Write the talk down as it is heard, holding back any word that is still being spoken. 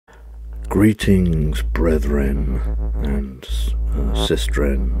Greetings, brethren and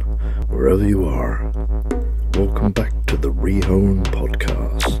sistren, wherever you are. Welcome back to the Rehone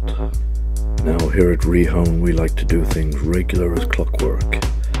podcast. Now here at Rehone we like to do things regular as clockwork.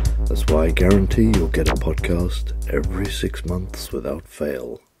 That's why I guarantee you'll get a podcast every 6 months without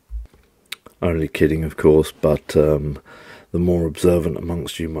fail. Only kidding, of course, but the more observant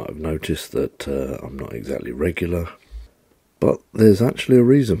amongst you might have noticed that I'm not exactly regular. But there's actually a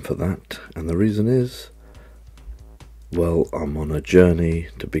reason for that, and the reason is, well, I'm on a journey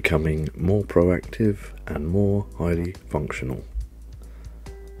to becoming more proactive and more highly functional,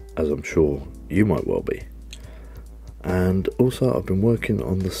 as I'm sure you might well be. And also I've been working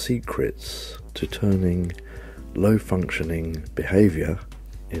on the secrets to turning low functioning behaviour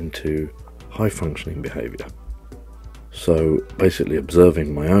into high functioning behaviour. So basically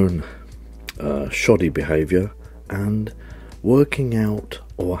observing my own shoddy behaviour and working out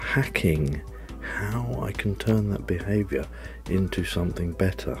or hacking how I can turn that behaviour into something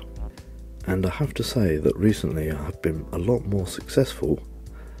better. And I have to say that recently I have been a lot more successful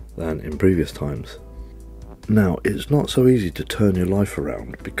than in previous times. Now, it's not so easy to turn your life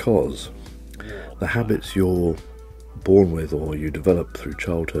around because the habits you're born with or you develop through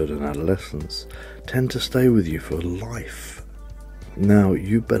childhood and adolescence tend to stay with you for life. Now,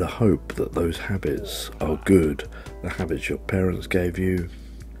 you better hope that those habits are good, the habits your parents gave you,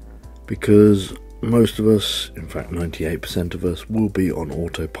 because most of us, in fact 98% of us, will be on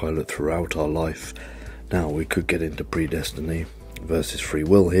autopilot throughout our life. Now, we could get into predestiny versus free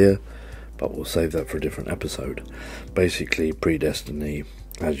will here, but we'll save that for a different episode. Basically, predestiny,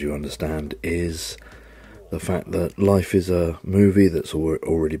 as you understand, is the fact that life is a movie that's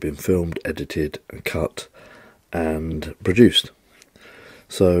already been filmed, edited, and cut, and produced.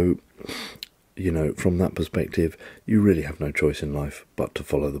 So, you know, from that perspective, you really have no choice in life but to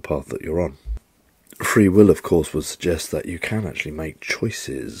follow the path that you're on. Free will, of course, would suggest that you can actually make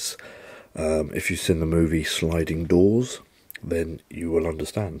choices. If you've seen the movie Sliding Doors, then you will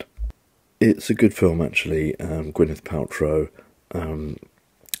understand. It's a good film, actually. Gwyneth Paltrow.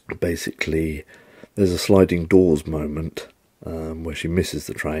 Basically, there's a sliding doors moment where she misses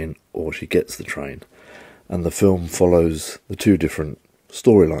the train or she gets the train. And the film follows the two different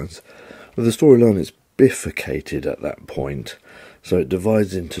storylines. But the storyline is bifurcated at that point, so it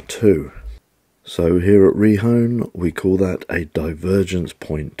divides into two. So here at Rehone, we call that a divergence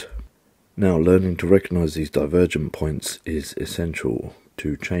point. Now, learning to recognise these divergent points is essential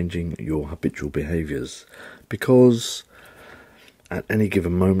to changing your habitual behaviours, because at any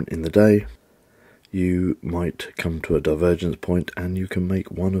given moment in the day, you might come to a divergence point and you can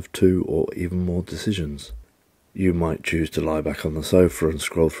make one of two or even more decisions. You might choose to lie back on the sofa and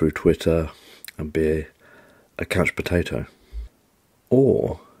scroll through Twitter and be a couch potato.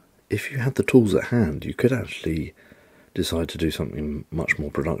 Or, if you had the tools at hand, you could actually decide to do something much more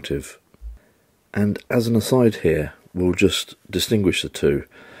productive. And as an aside here, we'll just distinguish the two.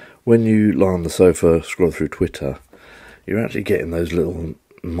 When you lie on the sofa, scroll through Twitter, you're actually getting those little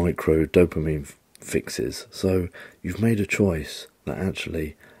micro dopamine fixes. So you've made a choice that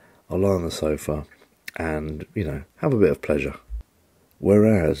actually I'll lie on the sofa and, you know, have a bit of pleasure.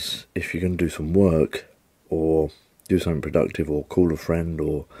 Whereas if you're going to do some work or do something productive or call a friend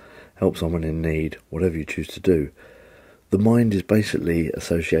or help someone in need, whatever you choose to do, the mind is basically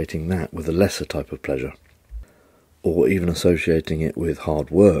associating that with a lesser type of pleasure, or even associating it with hard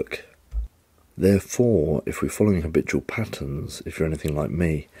work. Therefore, if we're following habitual patterns, if you're anything like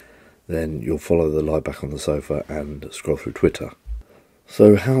me, then you'll follow the lie back on the sofa and scroll through Twitter.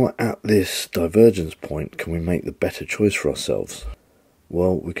 So how at this divergence point can we make the better choice for ourselves?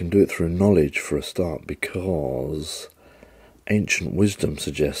 Well, we can do it through knowledge for a start, because ancient wisdom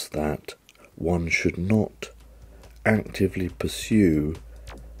suggests that one should not actively pursue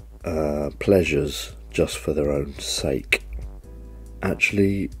pleasures just for their own sake.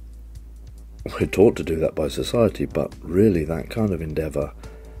 Actually, we're taught to do that by society, but really that kind of endeavour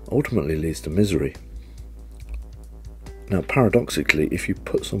ultimately leads to misery. Now, paradoxically, if you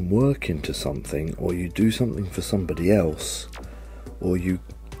put some work into something, or you do something for somebody else, or you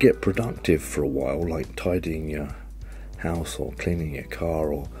get productive for a while, like tidying your house or cleaning your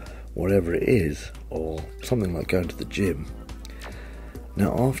car or whatever it is, or something like going to the gym,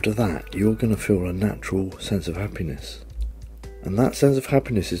 now after that you're going to feel a natural sense of happiness. And that sense of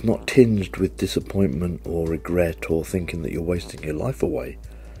happiness is not tinged with disappointment or regret or thinking that you're wasting your life away,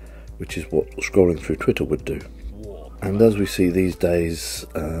 which is what scrolling through Twitter would do. And as we see these days,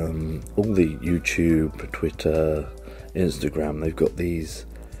 all the YouTube, Twitter, Instagram, they've got these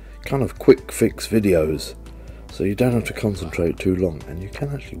kind of quick fix videos So you don't have to concentrate too long, and you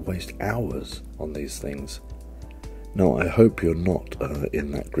can actually waste hours on these things. Now, I hope you're not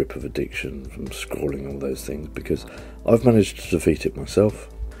in that grip of addiction from scrolling all those things, because I've managed to defeat it myself.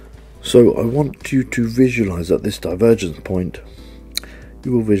 So I want you to visualise at this divergence point,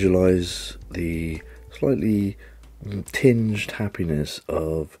 you will visualise the slightly tinged happiness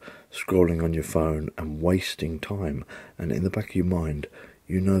of scrolling on your phone and wasting time, and in the back of your mind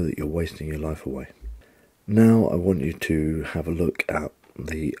you know that you're wasting your life away. Now I want you to have a look at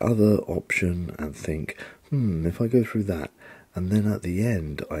the other option and think, if I go through that and then at the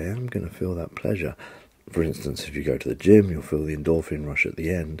end I am going to feel that pleasure. For instance, if you go to the gym, you'll feel the endorphin rush at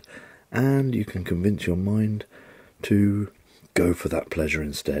the end, and you can convince your mind to go for that pleasure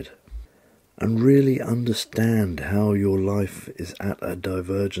instead. And really understand how your life is at a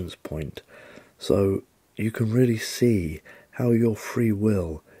divergence point, so you can really see how your free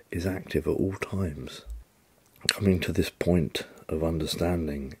will is active at all times. Coming to this point of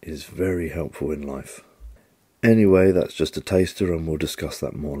understanding is very helpful in life. Anyway, that's just a taster, and we'll discuss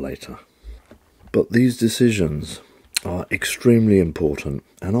that more later. But these decisions are extremely important,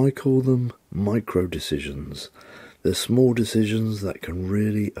 and I call them micro decisions. They're small decisions that can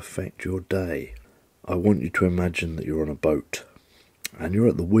really affect your day. I want you to imagine that you're on a boat and you're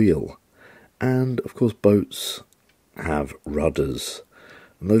at the wheel. And of course boats have rudders.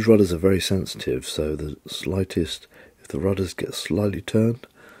 And those rudders are very sensitive, so if the rudders get slightly turned,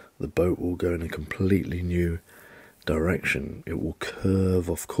 the boat will go in a completely new direction. It will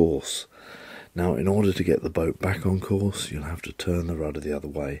curve off course. Now, in order to get the boat back on course, you'll have to turn the rudder the other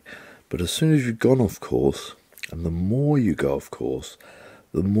way. But as soon as you've gone off course, and the more you go off course,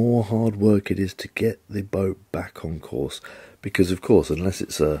 the more hard work it is to get the boat back on course. Because, of course, unless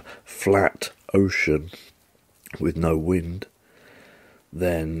it's a flat ocean with no wind,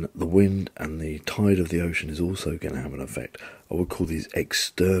 then the wind and the tide of the ocean is also going to have an effect. I would call these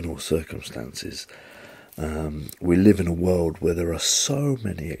external circumstances. We live in a world where there are so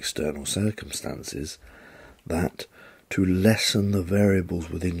many external circumstances that to lessen the variables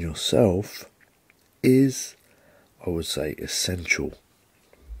within yourself is, I would say, essential.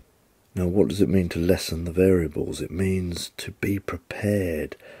 Now, what does it mean to lessen the variables? It means to be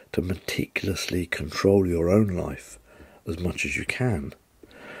prepared to meticulously control your own life as much as you can.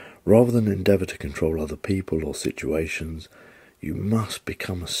 Rather than endeavour to control other people or situations, you must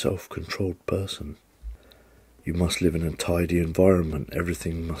become a self-controlled person. You must live in a tidy environment.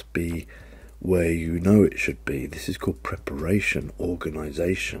 Everything must be where you know it should be. This is called preparation,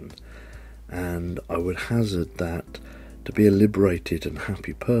 organisation. And I would hazard that to be a liberated and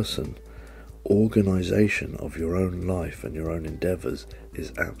happy person, organisation of your own life and your own endeavours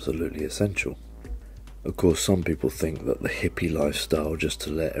is absolutely essential. Of course, some people think that the hippie lifestyle, just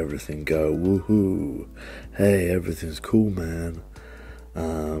to let everything go, woohoo, hey, everything's cool, man,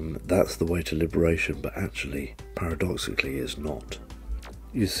 that's the way to liberation, but actually, paradoxically, it's not.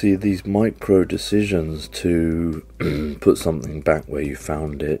 You see, these micro decisions to put something back where you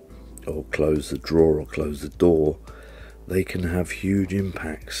found it, or close the drawer or close the door, they can have huge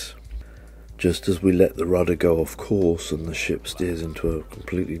impacts. Just as we let the rudder go off course and the ship steers into a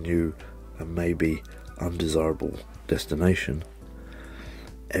completely new and maybe undesirable destination,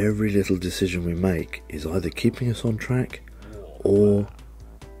 every little decision we make is either keeping us on track or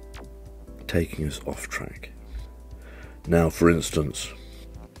taking us off track. Now, for instance,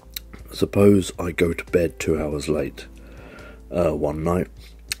 suppose I go to bed 2 hours late one night.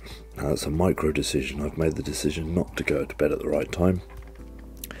 Now, that's a micro decision. I've made the decision not to go to bed at the right time.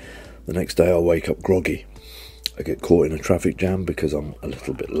 The next day I'll wake up groggy. I get caught in a traffic jam because I'm a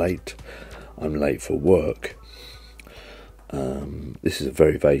little bit late. I'm late for work. This is a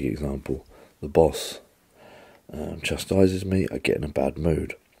very vague example. The boss chastises me. I get in a bad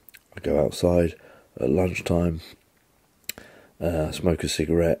mood. I go outside at lunchtime, smoke a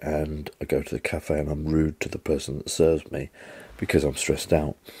cigarette, and I go to the cafe and I'm rude to the person that serves me because I'm stressed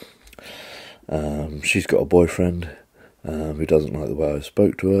out. She's got a boyfriend who doesn't like the way I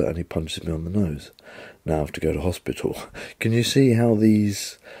spoke to her, and he punches me on the nose. Now I have to go to hospital. Can you see how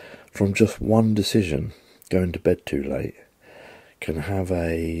these, from just one decision, going to bed too late, can have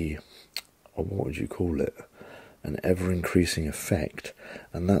what would you call it, an ever-increasing effect?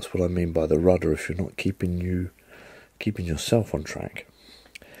 And that's what I mean by the rudder. If you're not keeping yourself on track,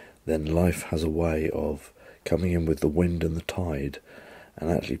 then life has a way of coming in with the wind and the tide and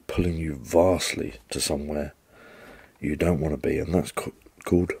actually pulling you vastly to somewhere you don't want to be. And that's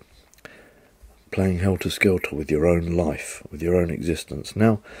called playing helter-skelter with your own life, with your own existence.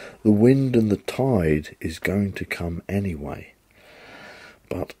 Now, the wind and the tide is going to come anyway,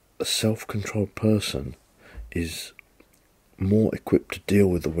 but a self-controlled person is more equipped to deal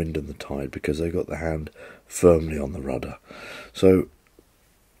with the wind and the tide because they've got the hand firmly on the rudder. So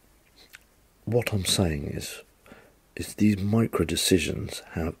what I'm saying is these micro decisions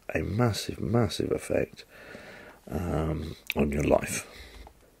have a massive effect on your life.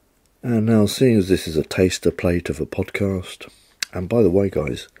 And now, seeing as this is a taster plate of a podcast, and by the way,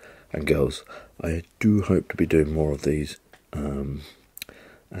 guys and girls, I do hope to be doing more of these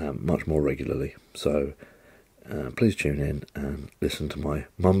much more regularly. So please tune in and listen to my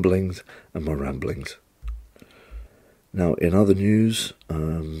mumblings and my ramblings. Now, in other news,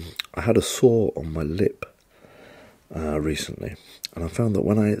 I had a sore on my lip recently, and I found that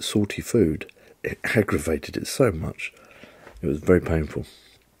when I ate salty food, it aggravated it so much. It was very painful.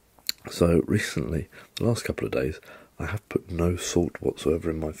 So recently, the last couple of days, I have put no salt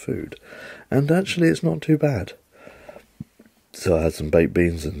whatsoever in my food, and actually it's not too bad. So I had some baked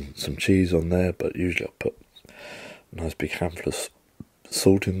beans and some cheese on there, but usually I put a nice big handful of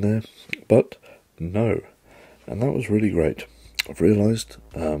salt in there, but no, and that was really great. I've realised,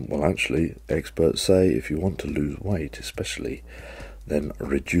 well actually, experts say if you want to lose weight especially, then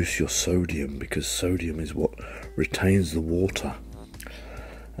reduce your sodium, because sodium is what retains the water.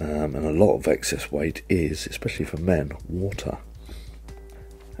 And a lot of excess weight is, especially for men, water.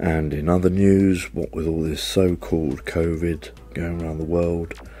 And in other news, what with all this so-called COVID going around the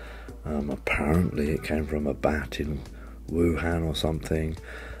world, apparently it came from a bat in Wuhan or something.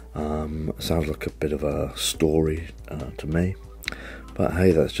 Sounds like a bit of a story to me. But hey,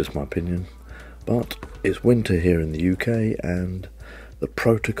 that's just my opinion. But it's winter here in the UK, and the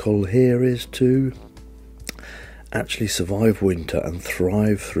protocol here is to actually survive winter and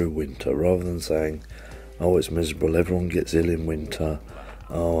thrive through winter, rather than saying, oh, it's miserable, everyone gets ill in winter,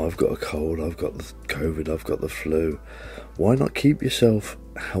 oh, I've got a cold, I've got the COVID, I've got the flu. Why not keep yourself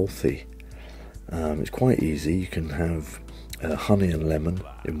healthy? It's quite easy. You can have honey and lemon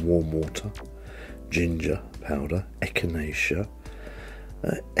in warm water, ginger powder, echinacea.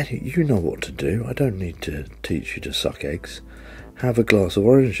 You know what to do. I don't need to teach you to suck eggs. Have a glass of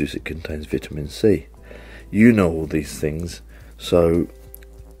orange juice, it contains vitamin C. You know all these things, so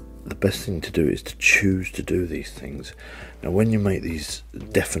the best thing to do is to choose to do these things. Now, when you make these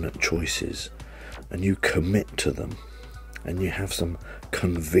definite choices and you commit to them and you have some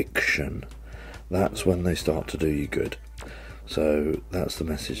conviction, that's when they start to do you good. So that's the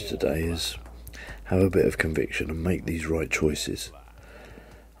message today, is have a bit of conviction and make these right choices.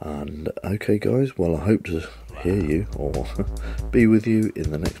 And okay guys, well, I hope to hear you or be with you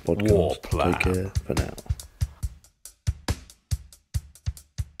in the next podcast. Take care for now.